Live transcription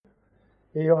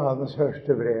i Johannes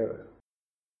første brev.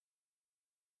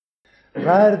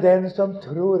 Hver den som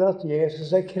tror at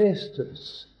Jesus er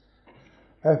Kristus,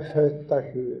 er født av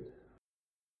Gud.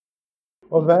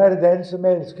 Og hver den som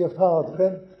elsker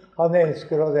Faderen, han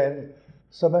elsker også den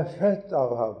som er født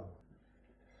av ham.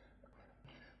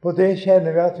 På det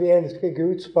kjenner vi at vi elsker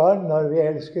Guds barn når vi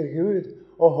elsker Gud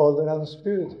og holder hans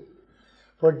bud.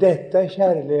 For dette er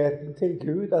kjærligheten til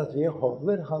Gud, at vi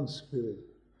holder hans bud.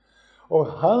 Og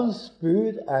hans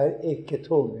bud er ikke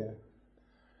tunge.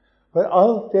 For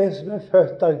alt det som er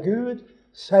født av Gud,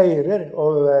 seirer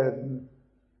over verden.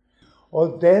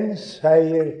 Og den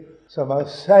seier som har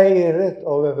seiret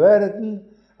over verden,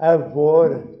 er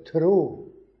vår tro.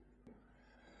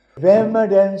 Hvem er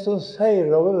den som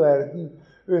seirer over verden,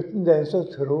 uten den som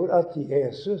tror at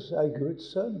Jesus er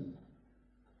Guds sønn?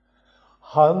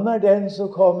 Han er den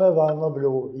som kom med vann og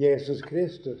blod, Jesus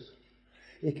Kristus.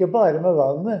 Ikke bare med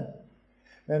vannet,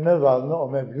 men med vannet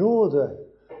og med blodet.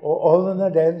 Og ånden er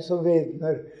den som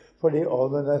vitner, fordi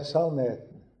ånden er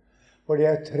sannheten. For det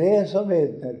er tre som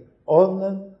vitner,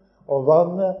 ånden og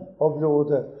vannet og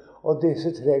blodet. Og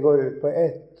disse tre går ut på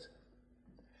ett.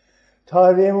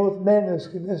 Tar vi imot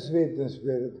menneskenes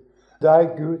vitnesbyrd, da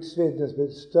er Guds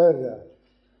vitnesbyrd større.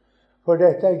 For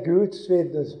dette er Guds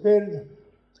vitnesbyrd,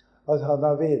 at han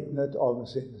har vitnet om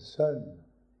sin sønn.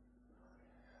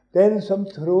 Den som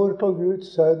tror på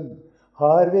Guds sønn,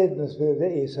 har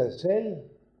vitnesbyrdet i seg selv.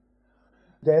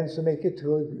 Den som ikke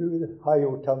tror Gud, har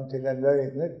gjort ham til en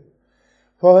løgner.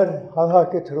 For han har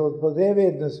ikke trodd på det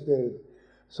vitnesbyrd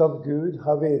som Gud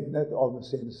har vitnet om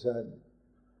sin sønn.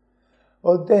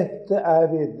 Og dette er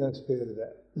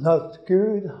vitnesbyrdet, at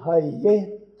Gud har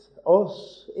gitt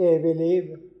oss evig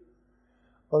liv,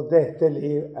 og dette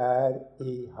liv er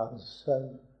i hans sønn.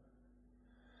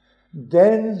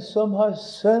 Den som har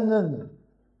sønnen,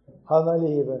 han har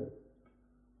livet.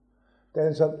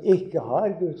 Den som ikke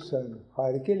har Guds sønn,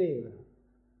 har ikke livet.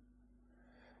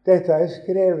 Dette er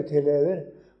skrevet til dere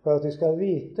for at de skal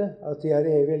vite at de har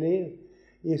evig liv,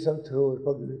 de som tror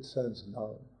på Guds sønns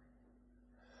navn.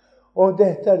 Og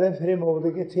dette er den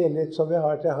frimodige tillit som vi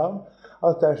har til ham,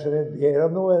 at dersom vi ber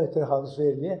om noe etter hans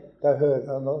vilje, da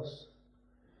hører han oss.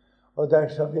 Og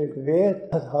dersom vi vet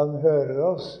at han hører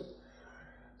oss,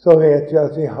 så vet vi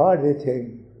at vi har de ting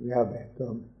vi har bedt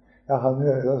om. Ja, han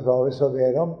hører oss hva vi så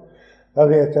ber om. Da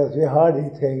vet jeg at vi har de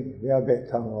ting vi har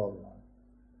bedt ham om.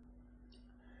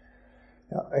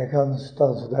 Ja, jeg kan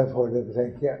stanse der for det,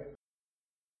 tenker jeg.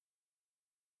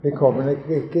 Vi kommer nok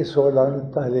ikke så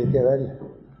langt allikevel.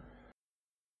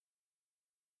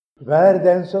 Vær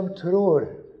den som tror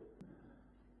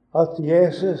at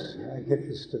Jesus er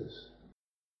Kristus.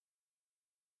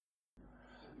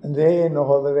 Det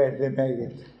inneholder veldig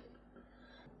meget.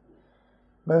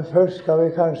 Men først skal vi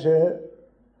kanskje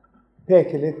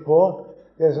peke litt på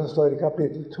det som står i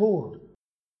kapittel 2.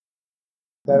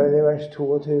 Det er vel i vers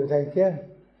 22, tenker jeg.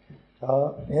 Ja,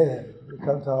 vi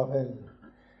kan ta vel.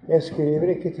 Jeg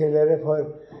skriver ikke til dere for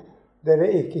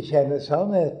dere ikke kjenner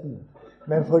sannheten,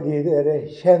 men fordi dere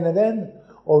kjenner den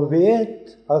og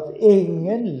vet at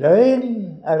ingen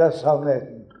løgn er av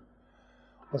sannheten.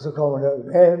 Og så kommer det,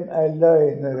 hvem er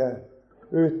løgnere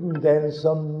uten den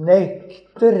som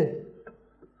nekter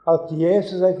at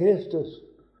Jesus er Kristus?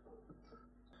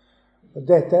 Og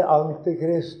dette er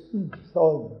antikristens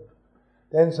ånd,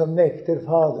 den som nekter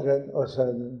Faderen og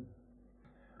Sønnen.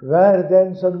 Hver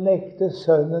den som nekter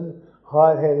Sønnen,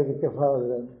 har heller ikke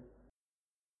Faderen.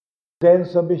 Den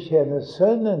som bekjenner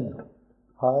Sønnen,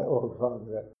 har også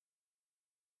Faderen.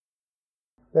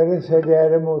 Dere ser, det er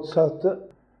det motsatte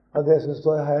av det som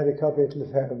står her i kapittel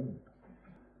 5.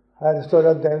 Her står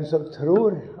det at den som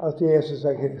tror at Jesus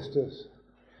er Kristus.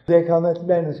 Det kan et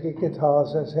menneske ikke ta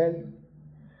av seg selv.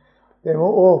 Det må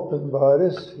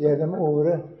åpenbares gjennom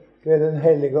ordet ved den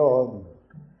hellige ånd.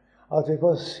 At vi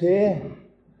får se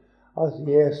at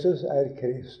Jesus er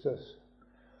Kristus.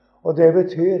 Og det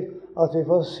betyr at vi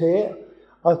får se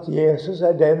at Jesus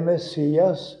er den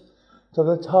Messias som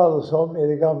det tales om i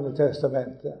Det gamle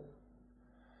testamentet.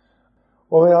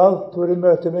 Overalt hvor du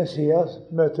møter Messias,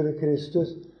 møter du Kristus,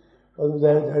 og det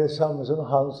er det samme som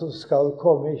han som skal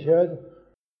komme i kjød.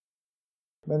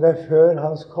 Men det er før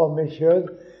hans komme i kjød,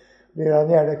 blir han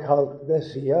gjerne kalt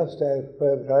Messias, det er på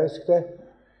hebraisk det,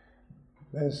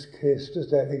 mens Kristus,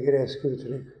 det er det greske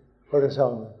uttrykk for det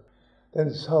samme.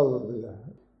 Den salvede.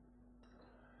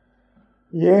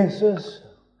 Jesus,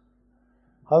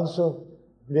 han som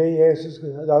ble Jesus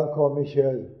da han kom i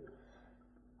kjød,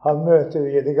 han møter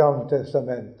vi i Det gamle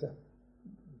testamentet.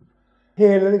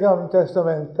 Hele Det gamle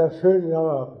testamentet er full av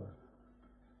ham.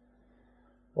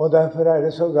 Og derfor er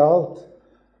det så galt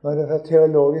når det fra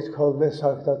teologisk hold ble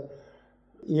sagt at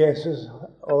Jesus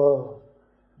og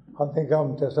han i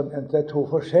Gamle testamentet er to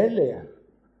forskjellige.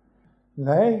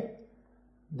 Nei,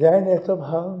 det er nettopp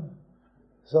han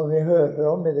som vi hører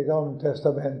om i det Gamle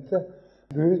testamentet,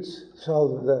 Guds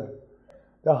salvede.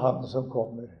 Det er han som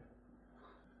kommer.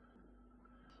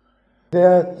 Det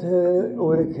at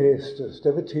ordet Kristus,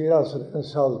 det betyr altså den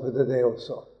salvede det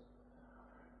også.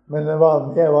 Men det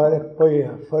vanlige var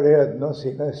for jødene å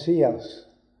si Messias.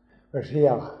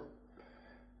 Messias.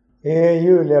 I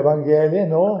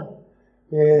juleevangeliet nå,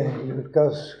 i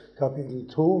Lukas kapittel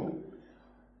 2,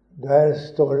 der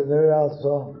står det nå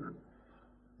altså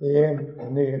i den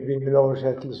nye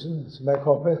bibeloversettelsen som er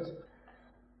kommet.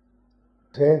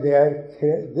 Se,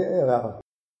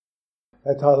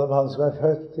 jeg taler om han som er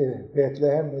født i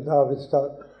Betlehem, i Davids stad.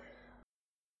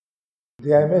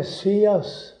 Det er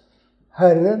Messias,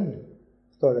 Herren,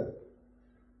 står det.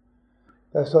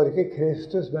 Der står ikke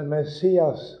Kristus, men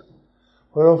Messias,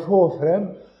 for å få frem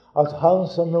at han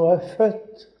som nå er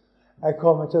født, er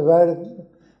kommet til verden,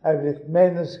 er blitt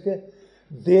menneske.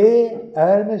 Det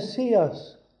er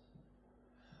Messias.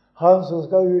 Han som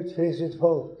skal utfri sitt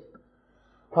folk.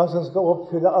 Han som skal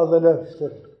oppfylle alle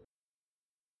løfter.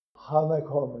 Han er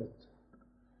kommet.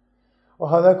 Og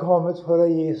han er kommet for å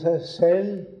gi seg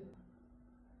selv,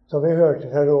 som vi hørte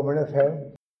fra Romerne 5.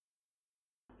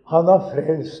 Han har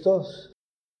frelst oss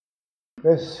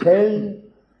ved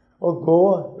selv å gå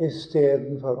i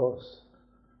stedet for oss.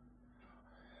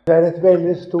 Det er et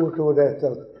veldig stort ord dette,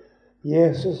 at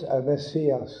Jesus er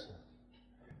Messias.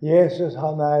 Jesus,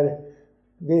 han er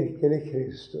virkelig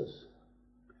Kristus.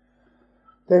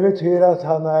 Det betyr at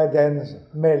han er den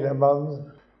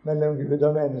mellommannen mellom Gud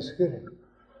og mennesker,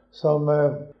 som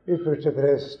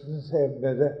yppersteprestens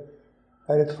embete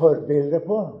er et forbilde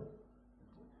på.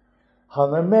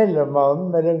 Han er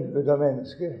mellommannen mellom Gud og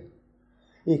mennesker.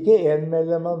 Ikke en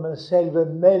mellommann, men selve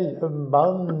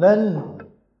mellommannen.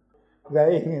 Det er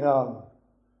ingen annen.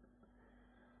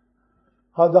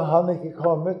 Hadde han ikke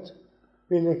kommet,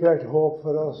 ville det ikke vært håp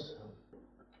for oss.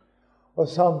 Og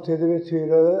samtidig betyr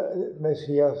det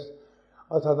Messias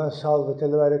at han er salvet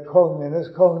til å være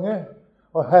kongenes konge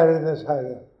og herrenes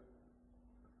herre.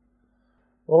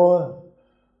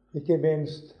 Og ikke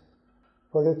minst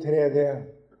for det tredje,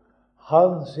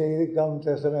 han, sier i Gamle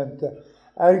testamentet,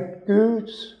 er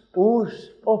Guds ords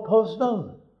opphavsmann.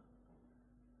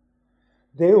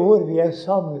 Det ord vi er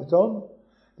samlet om,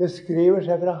 det skriver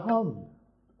seg fra ham.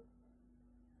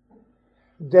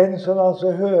 Den som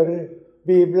altså hører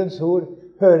Bibelens ord,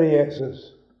 hører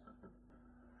Jesus.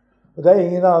 Og det er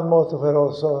ingen annen måte for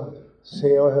oss å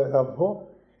se og høre ham på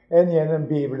enn gjennom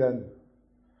Bibelen.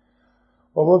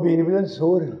 Og hvor Bibelens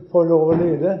ord får lov å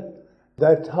lyde,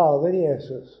 der taler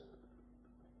Jesus.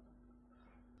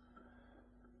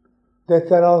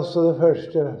 Dette er altså det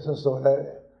første som står der.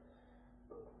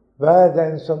 Vær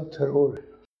den som tror.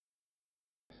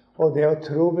 Og det å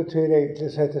tro betyr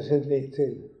egentlig å sette sin lit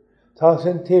til. Ta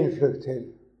sin tilflukt til.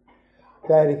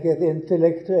 Det er ikke et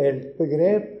intellektuelt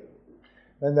begrep,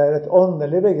 men det er et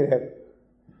åndelig begrep.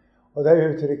 Og det er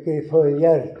uttrykket for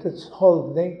hjertets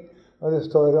holdning når det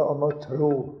står om å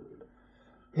tro.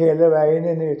 Hele veien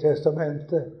i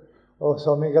Nytestamentet, og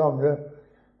som i Gamle,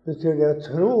 betyr det å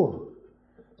tro.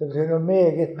 Det betyr noe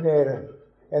meget mer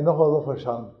enn å holde for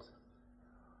sant.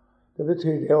 Det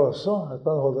betyr det også, at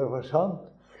man holder for sant.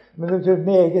 Men det betyr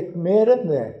meget mer enn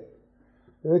det.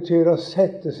 Det betyr å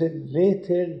sette sin lit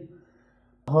til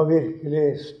og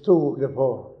virkelig stole på.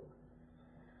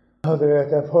 Og du vet,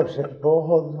 det er forskjell på å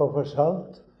holde noe for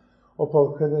sant og på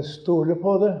å kunne stole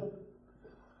på det.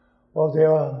 Og det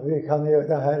vi kan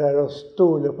gjøre her, er å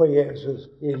stole på Jesus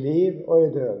i liv og i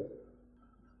død.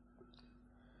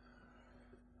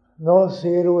 Nå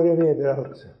sier ordet videre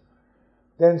at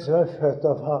den som er født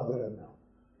av Faderen,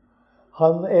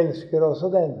 han elsker også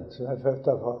den som er født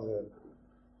av Faderen.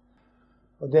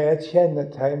 Og det er et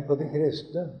kjennetegn på de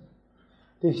kristne.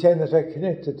 De kjenner seg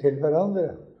knyttet til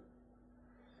hverandre.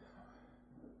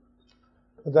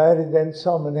 Og der i den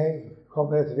sammenheng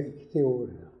kommer et viktig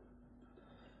ord.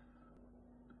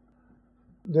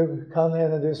 Du kan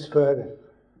hende du spør,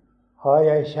 har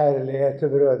jeg kjærlighet til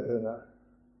brødrene?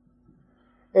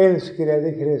 Elsker jeg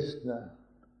de kristne?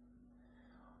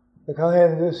 Det kan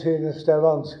hende du synes det er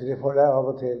vanskelig for deg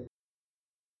av og til.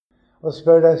 Og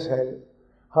spør deg selv,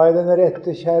 har jeg den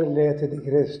rette kjærlighet til de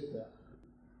kristne?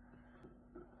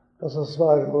 Og så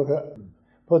svarer ordet,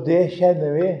 på det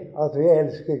kjenner vi at vi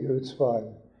elsker Guds barn.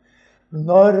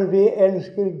 Når vi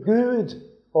elsker Gud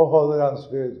og holder hans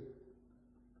bud.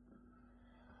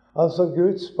 Altså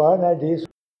Guds barn er de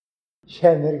som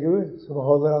kjenner Gud, som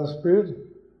holder hans bud.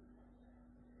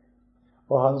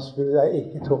 Og hans bud er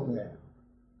ikke tunge.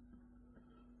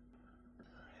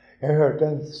 Jeg hørte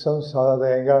en som sa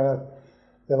det en gang, at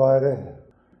det var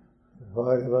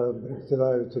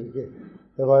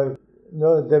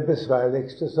det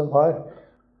besværligste som var.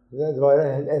 Det var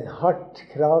et hardt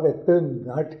krav, et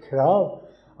bunnhardt krav,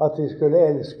 at vi skulle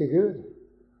elske Gud.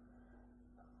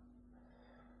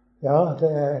 Ja,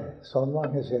 det er sånn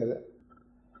mange ser det.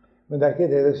 Men det er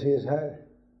ikke det det sies her.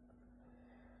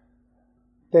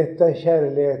 Dette er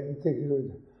kjærligheten til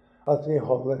Gud, at vi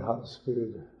holder Hans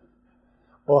bud.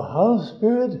 Og Hans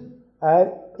bud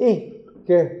er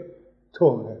ikke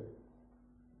tunge.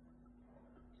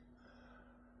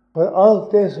 For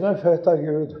alt det som er født av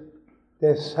Gud,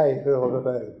 det seirer over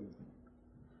verden.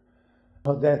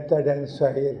 Og dette er den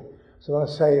seier som har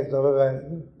seiret over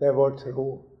verden. Det er vår tro.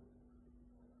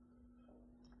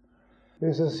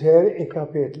 Hvis du ser i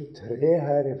kapittel 3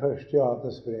 her i 1.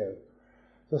 Johannes brev,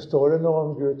 så står det noe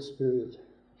om Guds bud.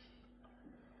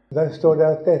 Der står det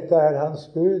at dette er Hans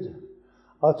bud,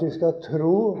 at vi skal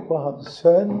tro på Hans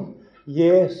Sønn,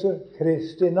 Jesu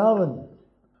Kristi navn,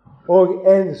 og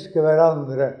elske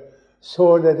hverandre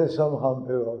således som Han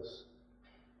bød oss.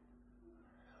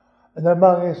 Men det er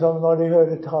mange som, når de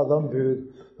hører tale om bud,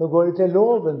 så går de til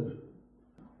loven.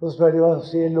 Og så spør de hva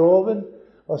sier loven,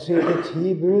 hva sier de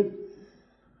 10 bud.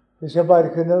 Hvis jeg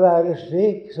bare kunne være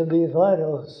slik som de var,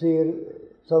 og sier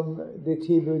som de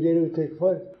 10 bud gir uttrykk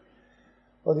for,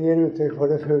 og de gir uttrykk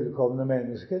for det fullkomne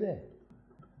mennesket, det.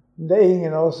 Det er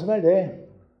ingen av oss som er det.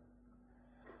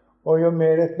 Og jo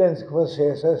mer et menneske får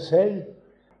se seg selv,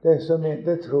 desto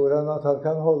mindre tror han at han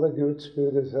kan holde Guds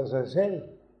bud ut fra seg selv.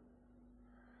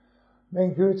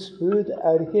 Men Guds bud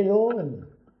er ikke loven.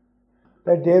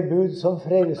 Det er det bud som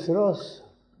frelser oss.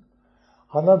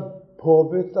 Han har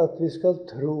påbudt at vi skal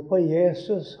tro på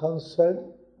Jesus, Hans Sønn,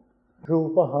 tro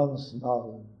på Hans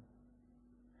navn.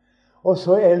 Og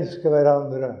så elske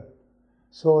hverandre,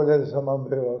 således som Han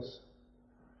bød oss.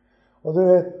 Og du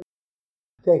vet,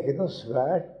 det er ikke noe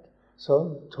svært,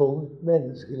 sånn tungt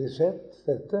menneskelig sett,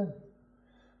 dette.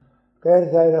 Det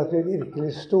er at vi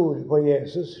virkelig stoler på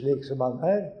Jesus slik som Han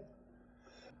er.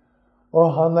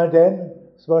 Og Han er den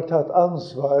som har tatt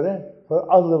ansvaret for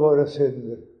alle våre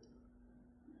synder.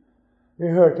 Vi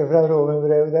hørte fra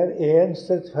Romerbrevet der ens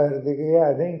rettferdige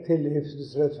gjerning til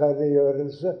livsens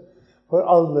rettferdiggjørelse for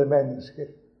alle mennesker.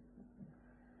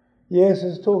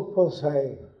 Jesus tok på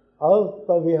seg alt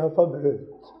hva vi har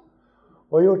forbrutt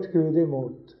og gjort Gud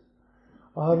imot.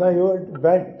 Og Han har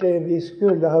vært det vi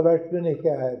skulle ha vært, men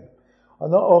ikke er.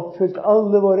 Han har oppfylt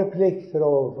alle våre plikter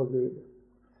overfor Gud.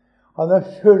 Han er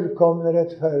fullkommen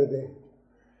rettferdig.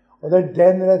 Og det er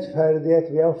den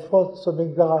rettferdighet vi har fått som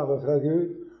en gave fra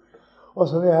Gud, og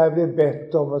som vi her blir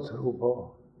bedt om å tro på.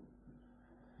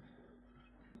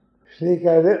 Slik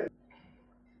er det.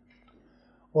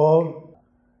 Og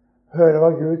høre hva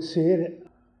Gud sier.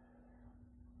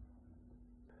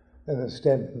 Denne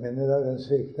stemmen min i dag, den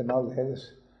svikter meg aldeles.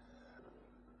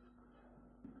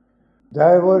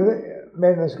 Der hvor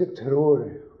mennesket tror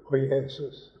på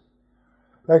Jesus,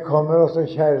 der kommer også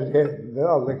kjærligheten til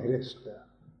alle kristne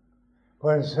på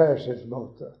en særskilt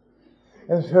måte.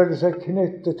 En føler seg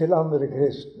knyttet til andre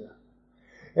kristne.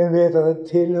 En vet at de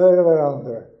tilhører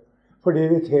hverandre fordi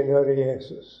vi tilhører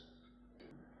Jesus.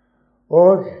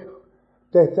 Og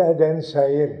dette er den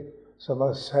seier som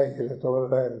har seiret over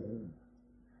verden.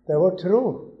 Det er vår tro.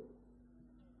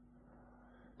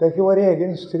 Det er ikke vår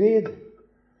egen strid,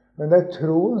 men det er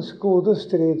troens gode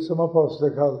strid, som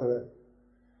apostler kaller det.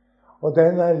 Og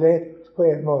den er lett på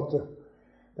en måte.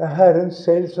 Det er Herren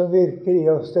selv som virker i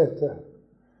oss dette.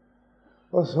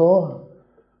 Og så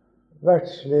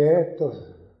verdslighet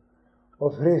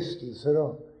og fristelser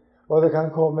og hva det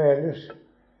kan komme ellers.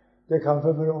 Det kan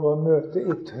få lov å møte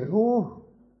i tro.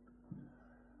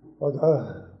 Og da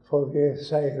får vi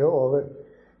seire over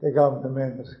det gamle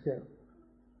mennesket.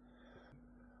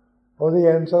 Og det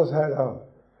gjentas her da.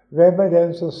 Hvem er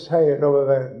den som seirer over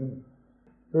verden?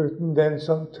 Uten den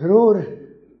som tror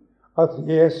at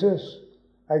Jesus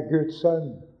er Guds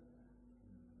sønn.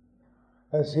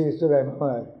 Her sies det hvem han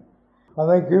er. Han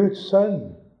er Guds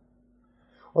sønn.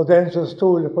 Og den som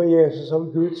stoler på Jesus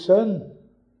som Guds sønn,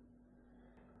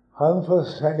 han får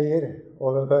seier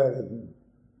over verden.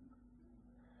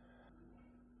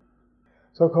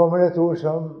 Så kommer det et ord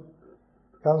som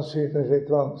kan synes litt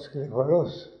vanskelig for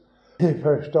oss i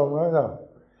første omgang da.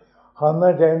 Han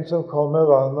er den som kom med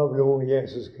vann og blod,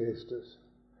 Jesus Kristus.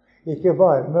 Ikke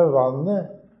bare med vannet,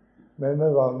 men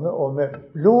med vannet og med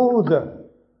blodet.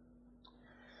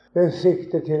 Det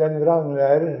sikter til en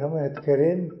vranglærer som het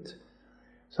Korint,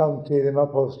 samtidig med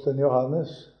apostelen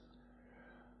Johannes.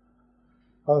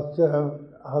 At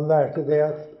han lærte det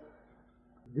at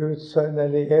Guds sønn,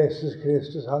 eller Jesus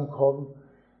Kristus, han kom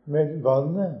med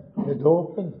vannet, med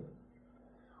dåpen.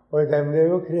 Og de ble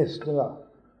jo kristne da.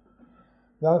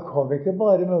 Men han kom ikke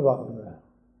bare med vannet.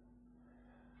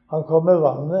 Han kom med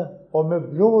vannet og med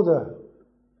blodet.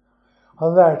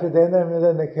 Han lærte det, nemlig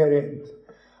denne Kerint,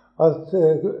 at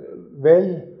vel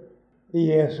i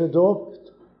Jesu dåp,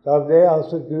 da ble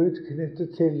altså Gud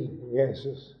knyttet til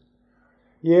Jesus.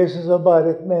 Jesus var bare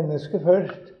et menneske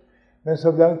først, men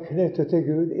så ble han knyttet til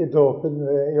Gud i dåpen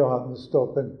ved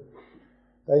Johannes-dåpen,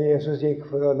 da Jesus gikk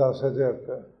for å la seg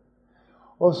døpe.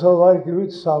 Og så var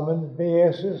Gud sammen med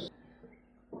Jesus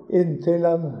inntil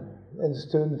han en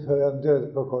stund før han døde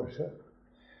på korset.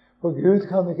 For Gud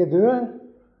kan ikke dø,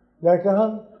 lærte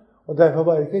han, og derfor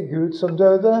var det ikke Gud som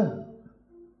døde.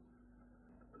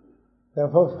 Det er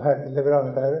en forferdelig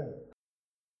vranglære.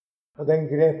 Og den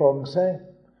grep om seg.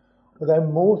 Og det er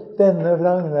mot denne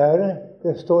vranglære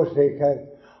det står slik her.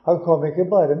 Han kom ikke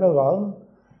bare med vann.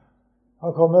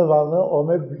 Han kom med vannet og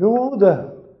med blodet.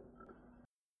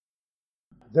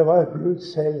 Det var Gud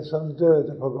selv som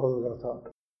døde på Golgata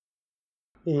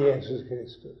i Jesus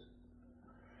Kristus.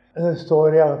 Det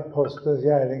står i Apostelens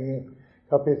gjerninger,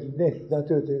 kapittel 19,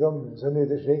 et uttrykk om som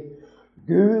lyder slik: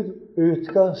 Gud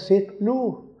utga sitt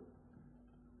blod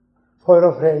for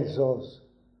å frelse oss.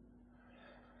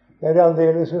 Det er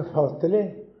aldeles ufattelig,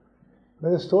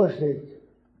 men det står slik,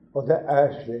 og det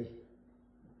er slik.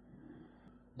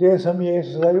 Det som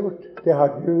Jesus har gjort, det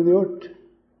har Gud gjort.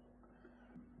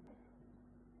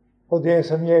 Og det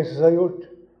som Jesus har gjort,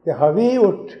 det har vi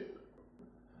gjort.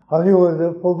 Han gjorde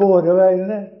det på våre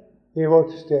vegne, i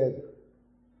vårt sted.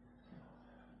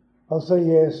 Altså,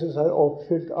 Jesus har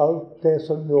oppfylt alt det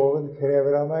som loven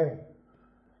krever av meg.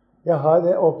 Jeg har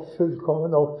det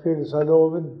fullkommen oppfyllelse av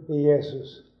loven i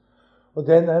Jesus. Og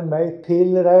den er meg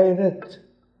tilregnet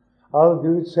av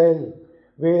Gud selv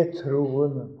ved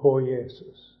troen på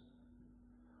Jesus.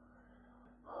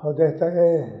 Og dette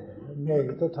er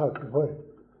meget å takke for.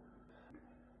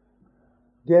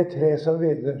 Det er tre som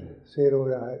vitner, sier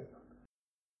ordet her.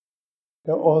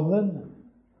 Det er ånden,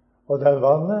 og det er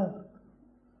vannet,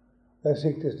 det er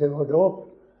siktes til vår dåp,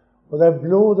 og det er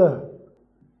blodet,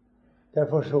 det er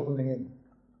forsoningen.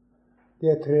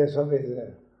 De er tre som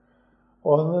vitner.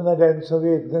 Ånden er den som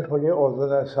vitner, fordi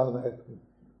ånden er sannheten.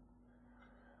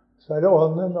 Så er det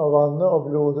ånden og vannet og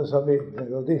blodet som vitner,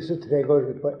 og disse tre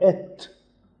går ut på ett.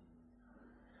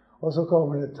 Og så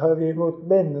tar vi imot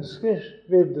menneskers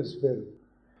vitnesbyrd.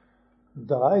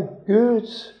 Da er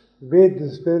Guds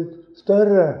vitnesbyrd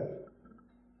større.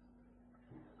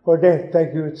 For dette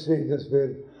er Guds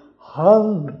vitnesbyrd.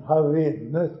 Han har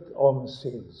vitnet om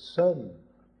sin sønn.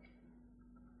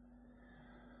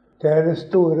 Det er det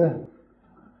store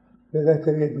ved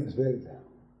dette vitnesbyrd.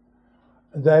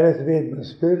 Det er et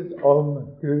vitnesbyrd om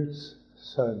Guds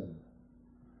sønn.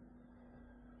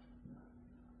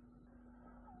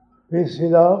 Hvis vi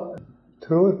da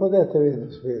tror på dette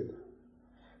vitnesbyrd,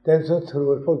 den som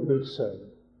tror på Guds sønn,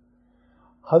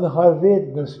 han har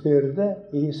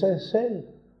vitnesbyrdet i seg selv.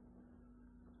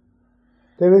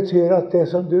 Det betyr at det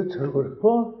som du tror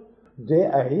på, det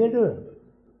eier du.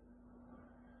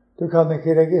 Du kan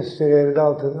ikke registrere det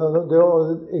alltid.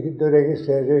 Du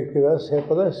registrerer det ikke ved å se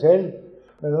på deg selv,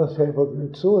 men å se på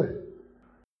Guds ord.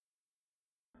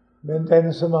 Men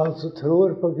den som altså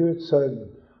tror på Guds sønn,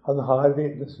 han har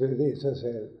vitnesbyrdet i seg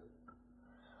selv.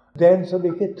 Den som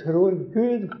ikke tror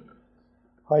Gud,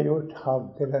 har gjort ham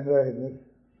til en løgner.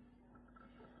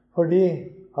 Fordi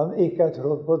han ikke har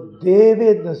trodd på det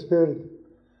vitnesbyrd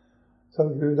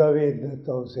som Gud har vitnet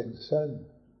om sin sønn.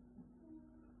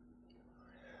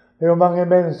 Det er jo mange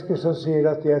mennesker som sier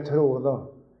at de er troende,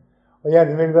 og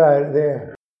gjerne vil være det.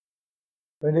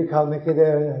 Men de kan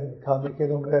ikke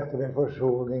noe med dette med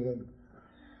forsoningen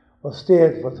og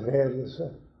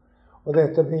stedfortredelse. Og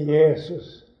dette med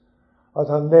Jesus, at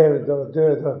han levde og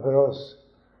døde for oss.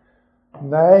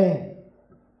 Nei,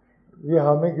 vi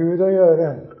har med Gud å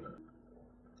gjøre,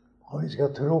 og vi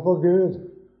skal tro på Gud.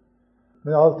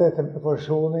 Men alt dette med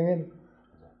forsoningen,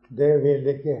 det vil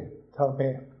de ikke ta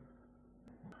med.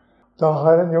 Da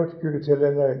har han gjort Gud til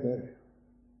en løgner.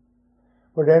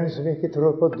 For den som ikke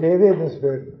tror på det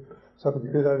vitnesbyrd som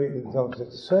Gud har vitnet om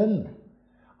sitt sønn,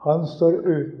 han står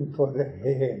utenfor det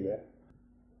hele.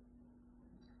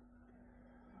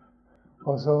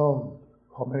 Og så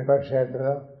kommer det vers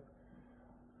 11.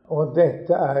 Og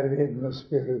dette er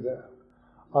vitnesbyrdet,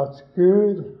 at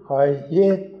Gud har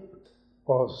gitt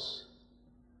oss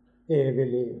evig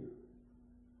liv.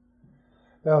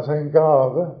 Det er altså en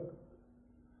gave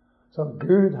som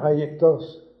Gud har gitt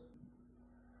oss,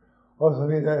 og som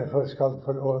vi derfor skal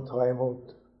få lov å ta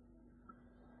imot.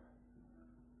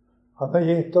 Han har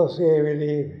gitt oss evig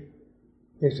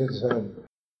liv i sin sønn.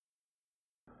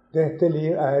 Dette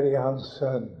liv er i Hans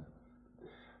Sønn.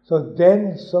 Så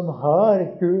den som har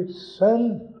Guds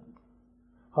Sønn,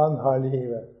 han har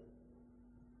livet.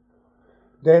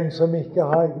 Den som ikke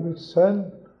har Guds Sønn,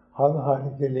 han har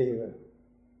ikke livet.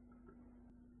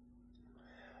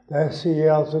 Der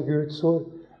sier altså Guds ord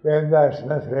hvem det er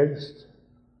som er frelst,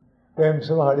 hvem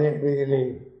som har det evige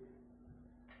liv.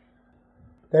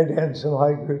 Det er den som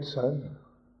har Guds Sønn.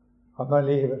 Han har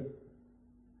livet.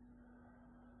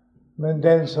 Men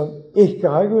den som ikke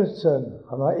har Guds Sønn,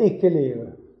 han har ikke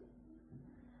livet.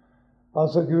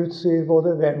 Altså Gud sier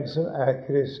både hvem som er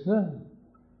kristne,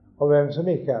 og hvem som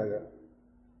ikke er det.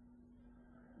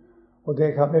 Og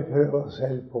det kan vi prøve oss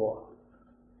selv på.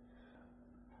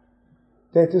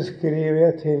 Dette skriver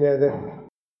jeg til dere,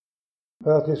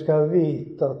 for at de skal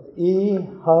vite at I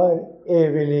har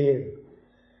evig liv,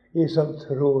 I som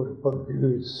tror på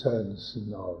Guds Sønns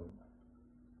navn.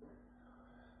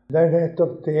 Det er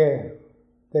nettopp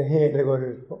det hele går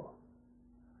ut på.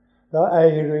 Da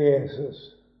eier du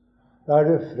Jesus. Da er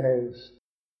du frelst.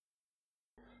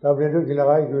 Da blir du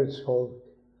glad I Guds folk.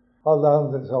 Alle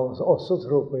andre som også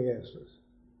tror på Jesus.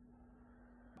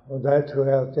 Og der tror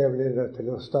jeg at jeg blir nødt til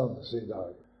å stanse I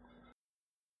dag.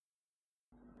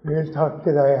 Vi vil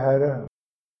takke deg, Herre,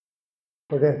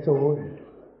 for dette ord,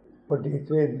 for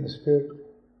ditt vitnesbyrd,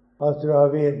 at du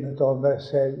har vitnet om deg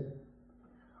selv,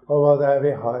 og hva det er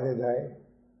vi har I deg.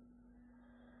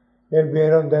 Jeg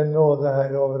ber om den nåde,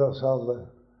 Herre, over oss alle,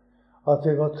 at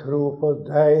vi må tro på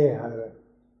deg, Herre,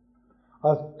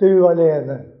 at du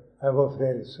alene er vår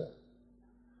frelse,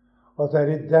 og at det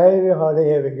er I deg vi har det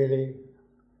evige liv,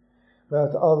 men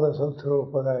at alle som tror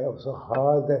på deg også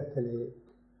har dette liv.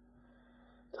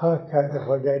 Takk, Herre,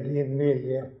 for det er din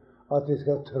vilje at vi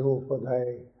skal tro på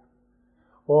deg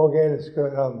og elske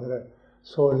hverandre,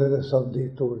 således som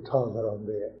ditt ord taler om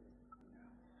det.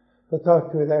 Så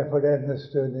takker vi deg for denne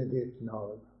stund I ditt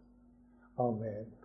navn. Amen.